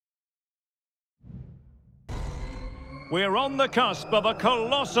We're on the cusp of a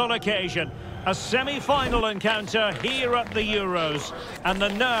colossal occasion. A semi-final encounter here at the Euros. And the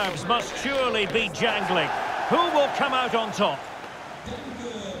nerves must surely be jangling. Who will come out on top?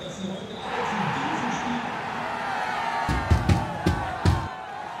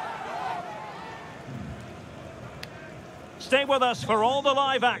 Stay with us for all the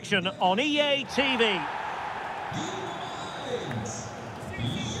live action on EA TV.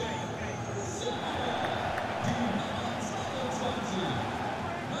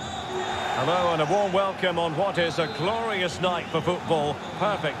 Hello and a warm welcome on what is a glorious night for football.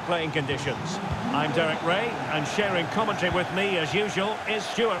 Perfect playing conditions. I'm Derek Ray, and sharing commentary with me as usual is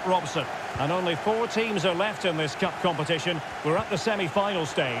Stuart Robson. And only 4 teams are left in this cup competition. We're at the semi-final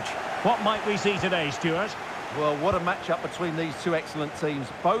stage. What might we see today, Stuart? Well, what a match-up between these two excellent teams.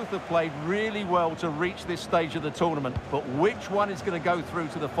 Both have played really well to reach this stage of the tournament. But which one is going to go through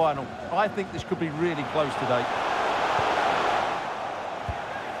to the final? I think this could be really close today.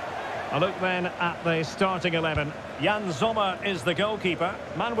 A look then at the starting 11. Jan Sommer is the goalkeeper.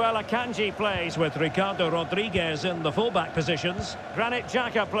 Manuel Akanji plays with Ricardo Rodriguez in the fullback positions. Granit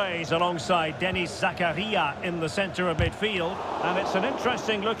Xhaka plays alongside Denis Zakaria in the centre of midfield. And it's an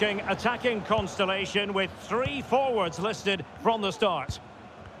interesting looking attacking constellation with 3 forwards listed from the start.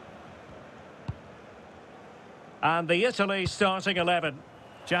 And the Italy starting 11.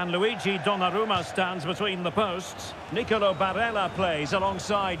 Gianluigi Donnarumma stands between the posts. Nicolo Barella plays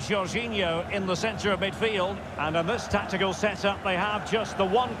alongside Jorginho in the centre of midfield. And in this tactical setup, they have just the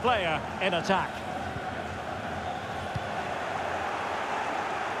one player in attack.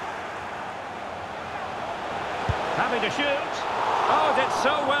 Having to shoot. Oh, did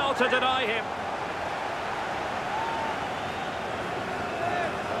so well to deny him.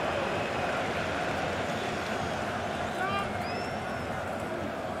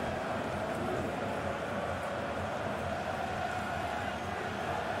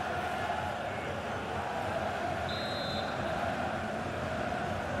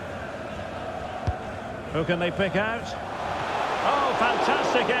 Who can they pick out? Oh,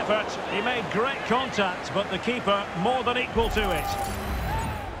 fantastic effort. He made great contact, but the keeper more than equal to it.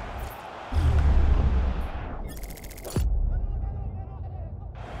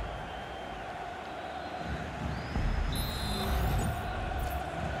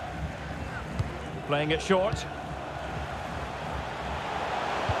 Playing it short.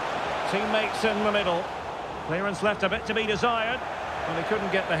 Teammates in the middle. Clearance left a bit to be desired. Well, he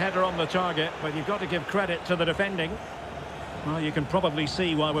couldn't get the header on the target, but you've got to give credit to the defending. Well, you can probably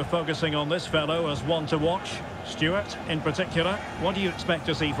see why we're focusing on this fellow as one to watch. Stuart, in particular, what do you expect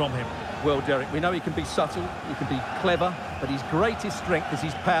to see from him? Well, Derek, we know he can be subtle, he can be clever, but his greatest strength is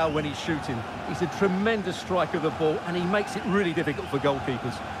his power when he's shooting. He's a tremendous striker of the ball, and he makes it really difficult for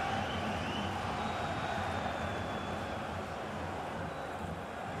goalkeepers.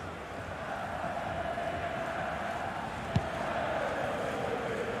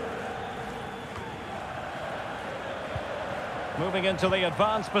 Moving into the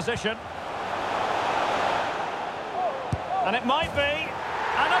advanced position. And it might be.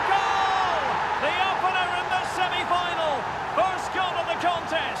 And a goal! The opener in the semi-final. First goal of the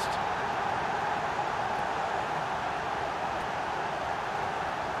contest.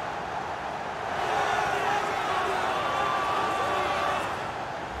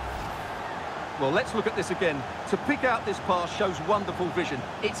 Well, let's look at this again. To pick out this pass shows wonderful vision.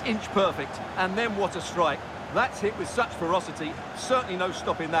 It's inch perfect. And then what a strike. That's hit with such ferocity. Certainly no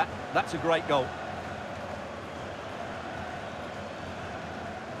stopping that. That's a great goal.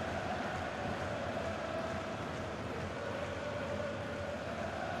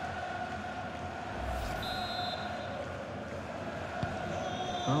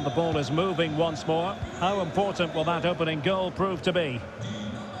 Well, the ball is moving once more. How important will that opening goal prove to be?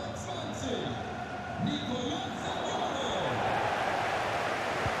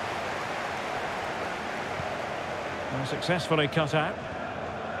 Successfully cut out.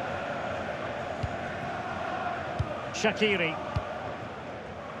 Shaqiri.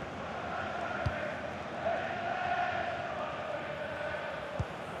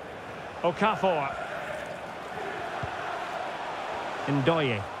 Okafor.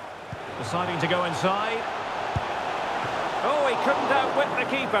 Ndoye. Deciding to go inside. Oh, he couldn't outwit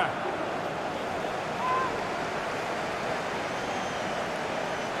the keeper.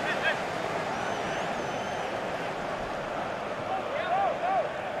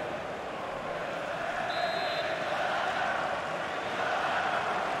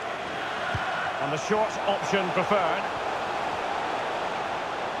 And the short option preferred.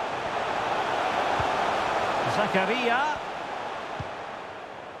 Zakaria.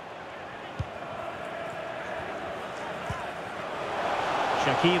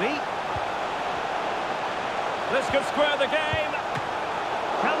 Shaqiri. This could square the game.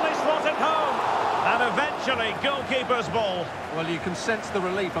 Can they slot it home? And eventually, goalkeeper's ball. Well, you can sense the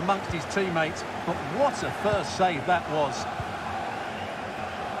relief amongst his teammates, but what a first save that was.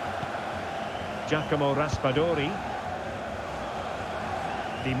 Giacomo Raspadori.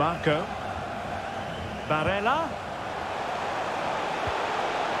 Di Marco. Barella.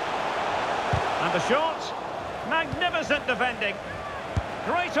 And the shot. Magnificent defending.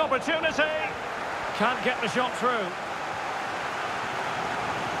 Great opportunity. Can't get the shot through.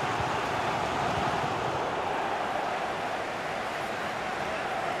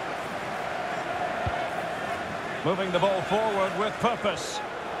 Moving the ball forward with purpose.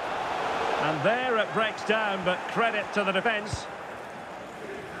 And there it breaks down, but credit to the defence.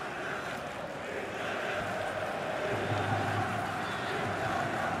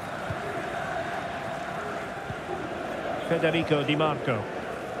 Federico Di Marco.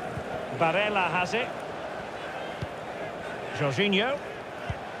 Barella has it. Jorginho.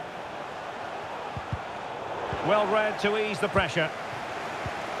 Well read to ease the pressure.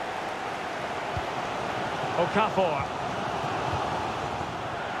 Okafor.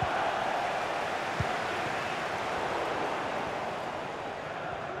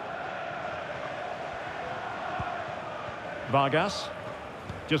 Vargas.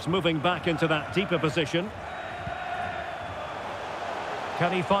 Just moving back into that deeper position.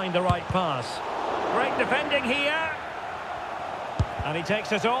 Can he find the right pass? Great defending here. And he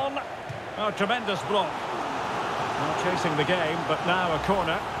takes it on. Oh, tremendous block. Not chasing the game, but now a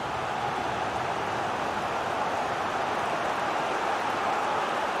corner.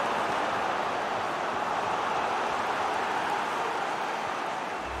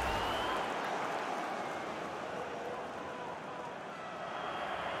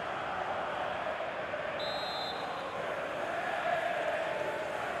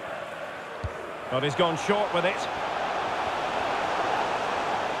 But he's gone short with it.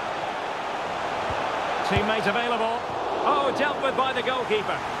 Teammate available. Oh, dealt with by the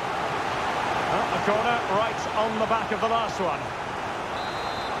goalkeeper. Oh, a corner right on the back of the last one.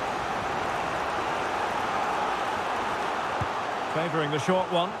 Favouring the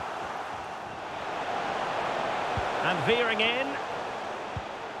short one. And veering in.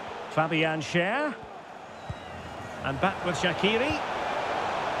 Fabian Schär. And back with Shaqiri.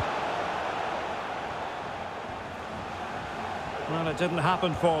 Well, it didn't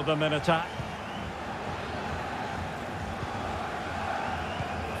happen for them in attack.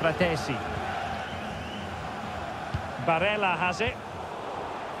 Fratesi. Barella has it.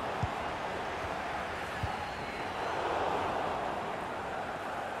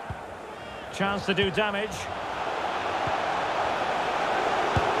 Chance to do damage.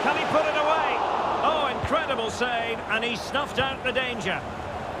 Can he put it away? Oh, incredible save, and he snuffed out the danger.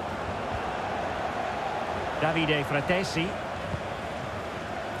 Davide Fratesi.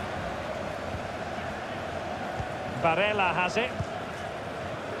 Barella has it.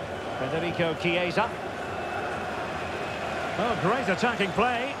 Federico Chiesa. Oh, great attacking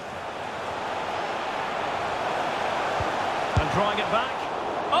play. And drawing it back.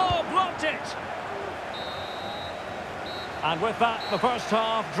 Oh, blocked it! And with that, the first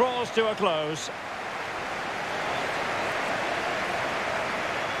half draws to a close.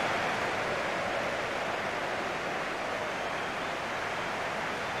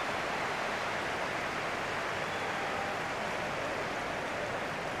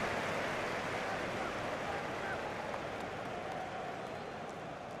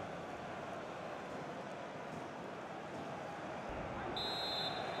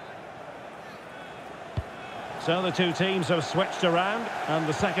 So the two teams have switched around and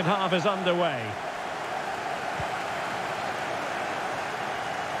the second half is underway.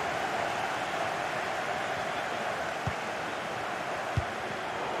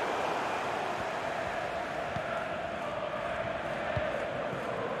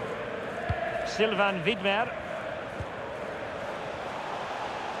 Sylvain Widmer.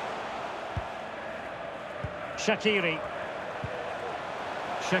 Shaqiri.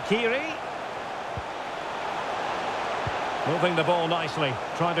 Shaqiri. Moving the ball nicely,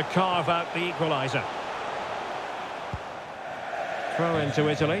 trying to carve out the equaliser. Throw into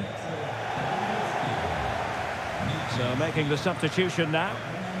Italy. So making the substitution now.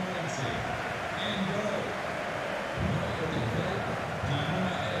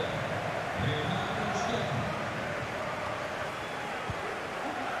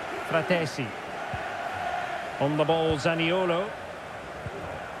 Fratesi. On the ball, Zaniolo.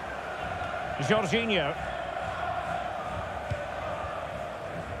 Jorginho.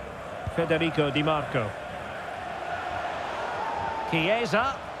 Federico Di Marco.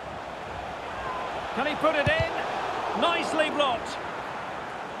 Chiesa. Can he put it in? Nicely blocked.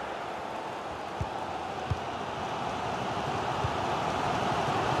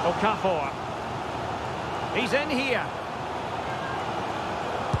 Okafor. He's in here.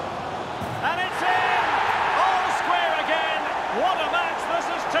 And it's in! All square again. What a match this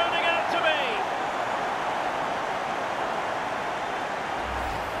is turning out to be.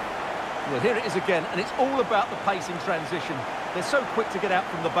 Well, here it is again, and it's all about the pace in transition. They're so quick to get out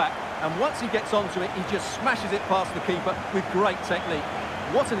from the back, and once he gets onto it, he just smashes it past the keeper with great technique.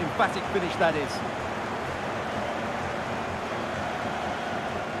 What an emphatic finish that is.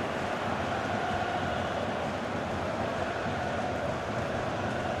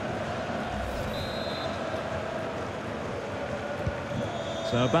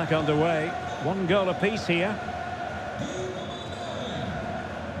 So back underway. One goal apiece here.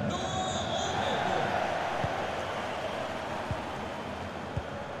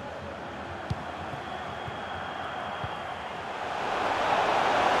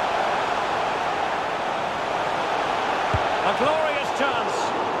 A glorious chance.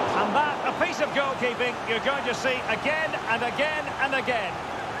 And that, a piece of goalkeeping you're going to see again and again and again.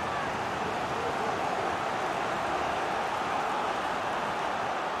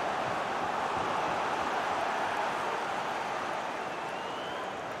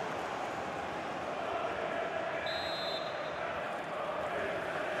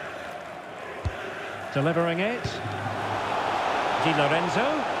 Delivering it. Di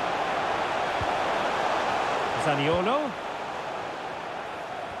Lorenzo. Zaniolo.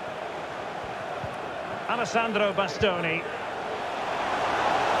 Alessandro Bastoni.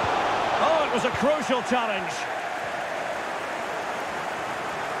 Oh, it was a crucial challenge.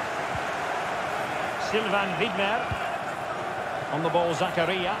 Sylvain Widmer. On the ball,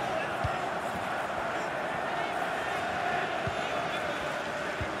 Zakaria.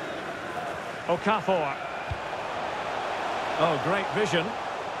 Okafor. Oh, great vision.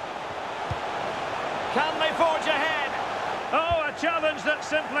 Can they forge ahead? Oh, a challenge that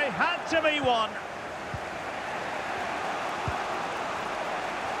simply had to be won.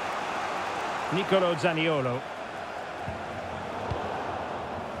 Nicolo Zaniolo.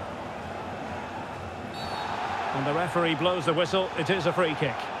 And the referee blows the whistle. It is a free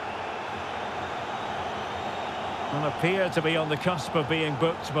kick. And appeared to be on the cusp of being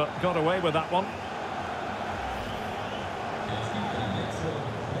booked, but got away with that one.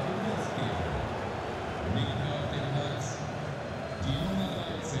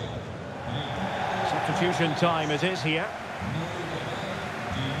 Substitution time it is here.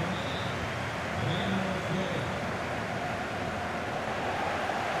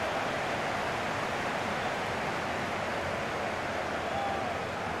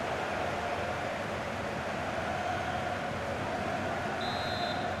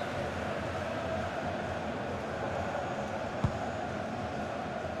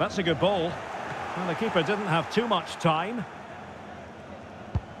 That's a good ball. Well, the keeper didn't have too much time.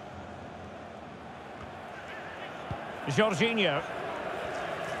 Jorginho.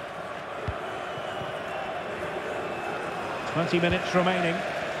 20 minutes remaining.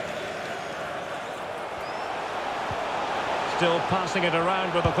 Still passing it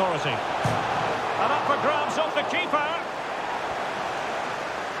around with authority. And up for grabs off the keeper.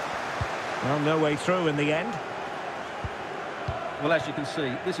 Well, no way through in the end. Well, as you can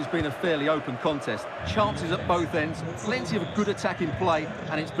see, this has been a fairly open contest. Chances at both ends, plenty of good attacking play,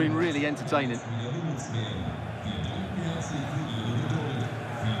 and it's been really entertaining.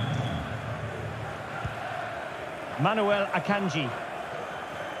 Manuel Akanji.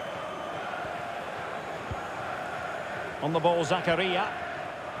 On the ball, Zakaria.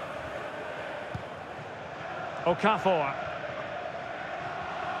 Okafor.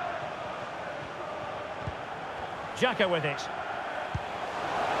 Xhaka with it.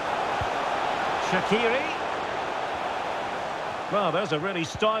 Shaqiri. Well, there's a really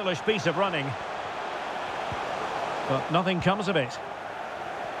stylish piece of running. But nothing comes of it.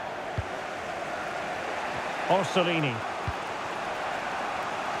 Orsolini.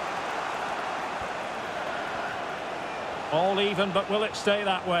 All even, but will it stay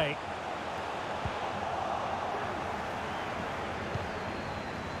that way?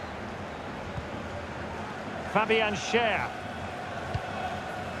 Fabian Schär.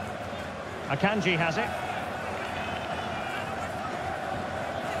 Akanji has it.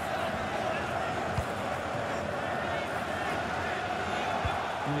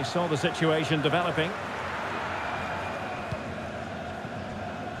 And we saw the situation developing.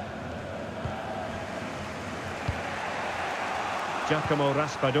 Giacomo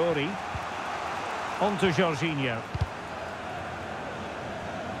Raspadori. On to Jorginho.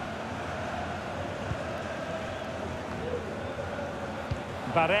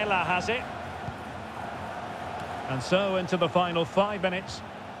 Barella has it. And so into the final 5 minutes.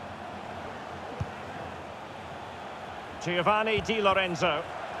 Giovanni Di Lorenzo.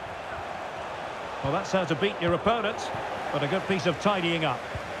 Well, that's how to beat your opponent, but a good piece of tidying up.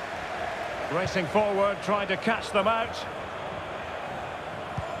 Racing forward, trying to catch them out.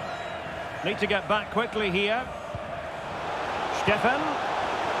 Need to get back quickly here. Stefan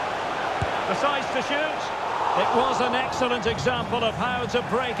decides to shoot. It was an excellent example of how to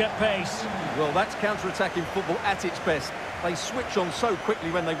break at pace. Well, that's counter-attacking football at its best. They switch on so quickly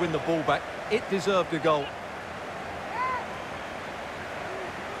when they win the ball back. It deserved a goal.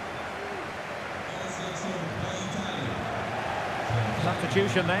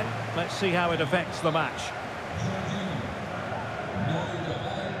 Substitution then. Let's see how it affects the match.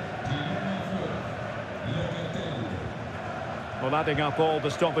 Well, adding up all the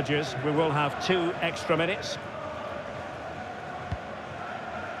stoppages, we will have 2 extra minutes.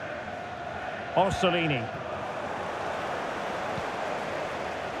 Orsolini.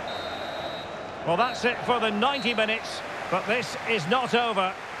 Well, that's it for the 90 minutes, but this is not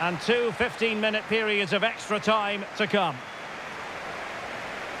over, and 2 15-minute periods of extra time to come.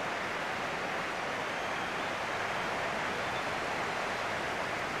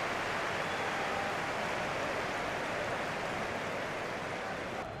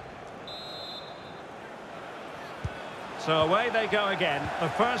 So away they go again, the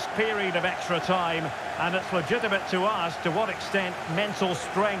first period of extra time, and it's legitimate to ask to what extent mental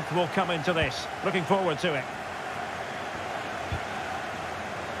strength will come into this. Looking forward to it.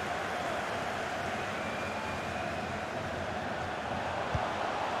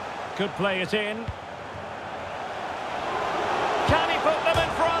 Could play it in. Can he put them in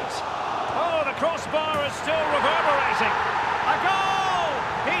front? Oh, the crossbar is still reverberating. A goal!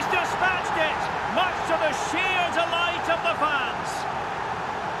 He's dispatched it, much to the sheer delight of the fans.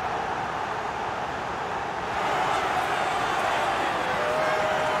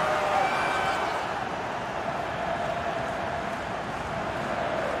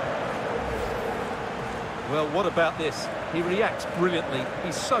 Well, what about this? He reacts brilliantly.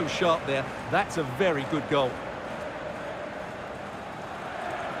 He's so sharp there. That's a very good goal.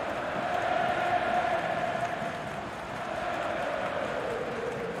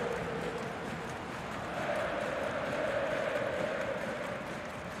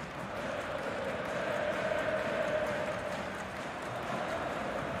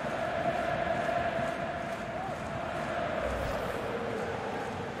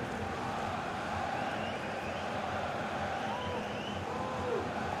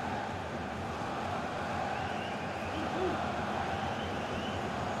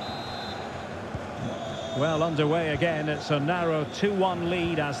 Well, underway again. It's a narrow 2-1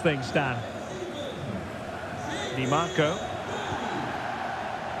 lead as things stand. Di Marco.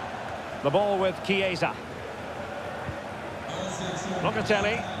 The ball with Chiesa.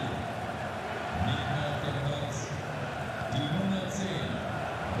 Locatelli.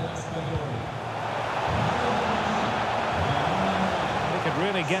 They could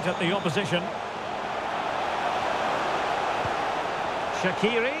really get at the opposition.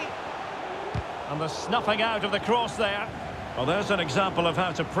 Shaqiri. And the snuffing out of the cross there. Well, there's an example of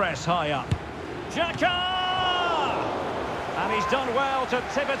how to press high up. Xhaka! And he's done well to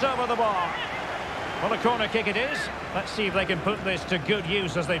tip it over the bar. Well, a corner kick it is. Let's see if they can put this to good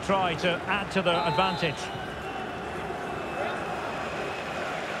use as they try to add to their advantage.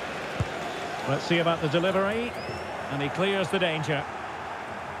 Let's see about the delivery. And he clears the danger.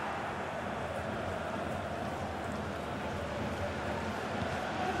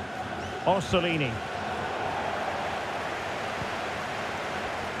 Orsolini.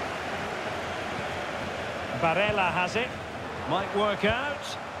 Barella has it. Might work out.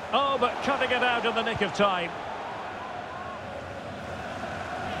 Oh, but cutting it out in the nick of time.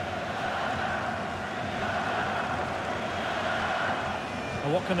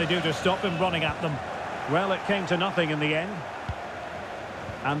 Well, what can they do to stop him running at them? Well, it came to nothing in the end.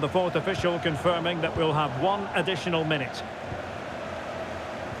 And the fourth official confirming that we'll have 1 additional minute.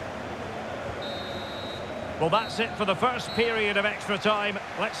 Well, that's it for the first period of extra time.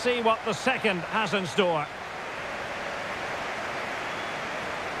 Let's see what the second has in store.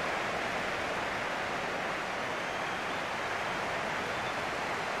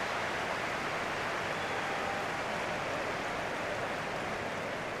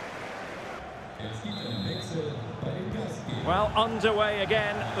 Well, underway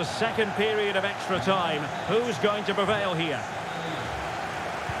again, the second period of extra time. Who's going to prevail here?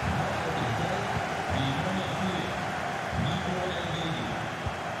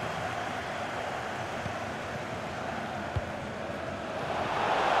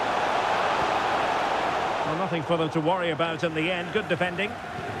 Nothing for them to worry about in the end. Good defending.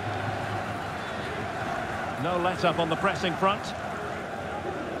 No let-up on the pressing front.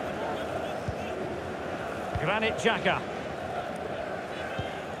 Granit Xhaka.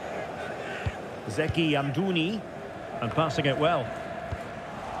 Zeki Amdouni. And passing it well.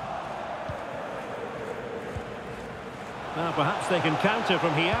 Now perhaps they can counter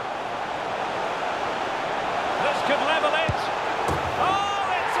from here. This could level it. Oh,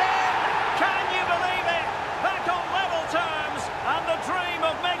 it's in! Can you believe it? Back on level terms, and the dream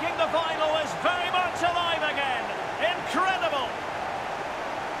of making the final is very much alive again. Incredible!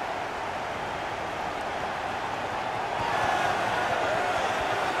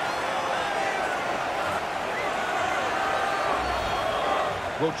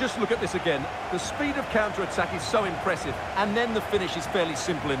 Well, just look at this again. The speed of counter-attack is so impressive, and then the finish is fairly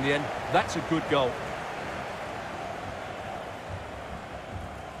simple in the end. That's a good goal.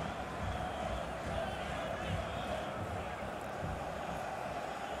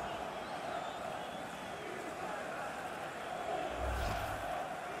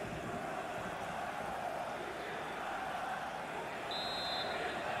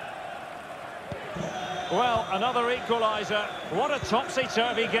 Well, another equaliser. What a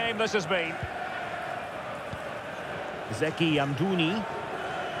topsy-turvy game this has been. Zeki Amdouni.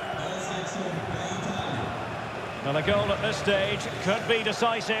 And a goal at this stage could be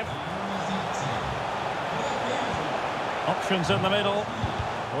decisive. Options in the middle.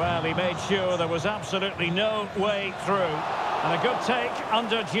 Well, he made sure there was absolutely no way through. And a good take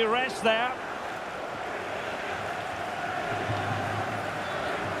under duress there.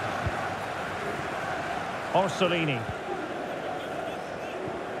 Orsolini.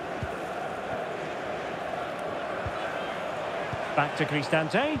 Back to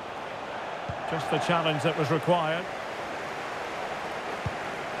Cristante. Just the challenge that was required.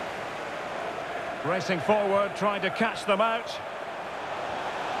 Racing forward, trying to catch them out.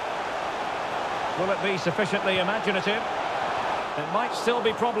 Will it be sufficiently imaginative? It might still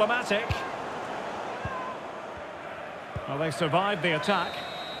be problematic. Well, they survived the attack.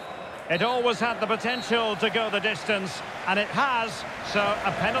 It always had the potential to go the distance, and it has, so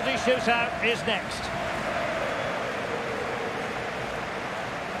a penalty shootout is next.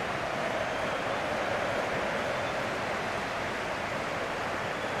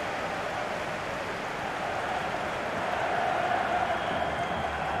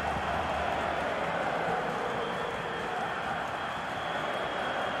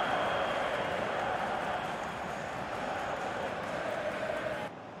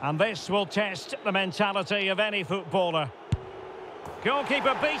 And this will test the mentality of any footballer.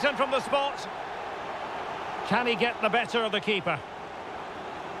 Goalkeeper beaten from the spot. Can he get the better of the keeper?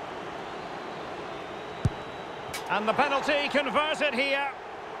 And the penalty converted here.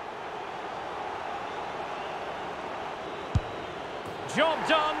 Job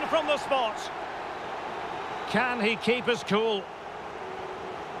done from the spot. Can he keep his cool?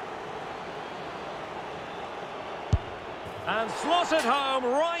 And slotted home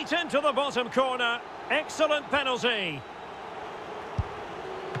right into the bottom corner. Excellent penalty.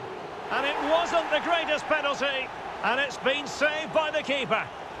 And it wasn't the greatest penalty. And it's been saved by the keeper.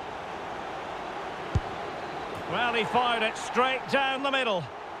 Well, he fired it straight down the middle.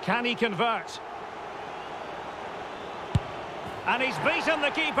 Can he convert? And he's beaten the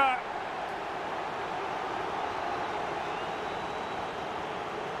keeper.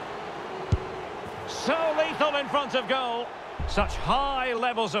 So lethal in front of goal. Such high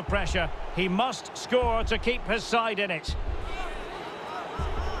levels of pressure. He must score to keep his side in it.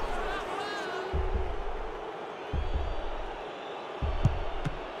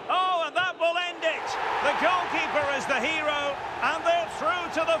 Oh, and that will end it. The goalkeeper is the hero, and they're through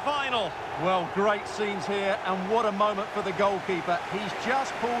to the final. Well, great scenes here, and what a moment for the goalkeeper. He's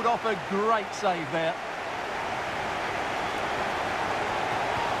just pulled off a great save there.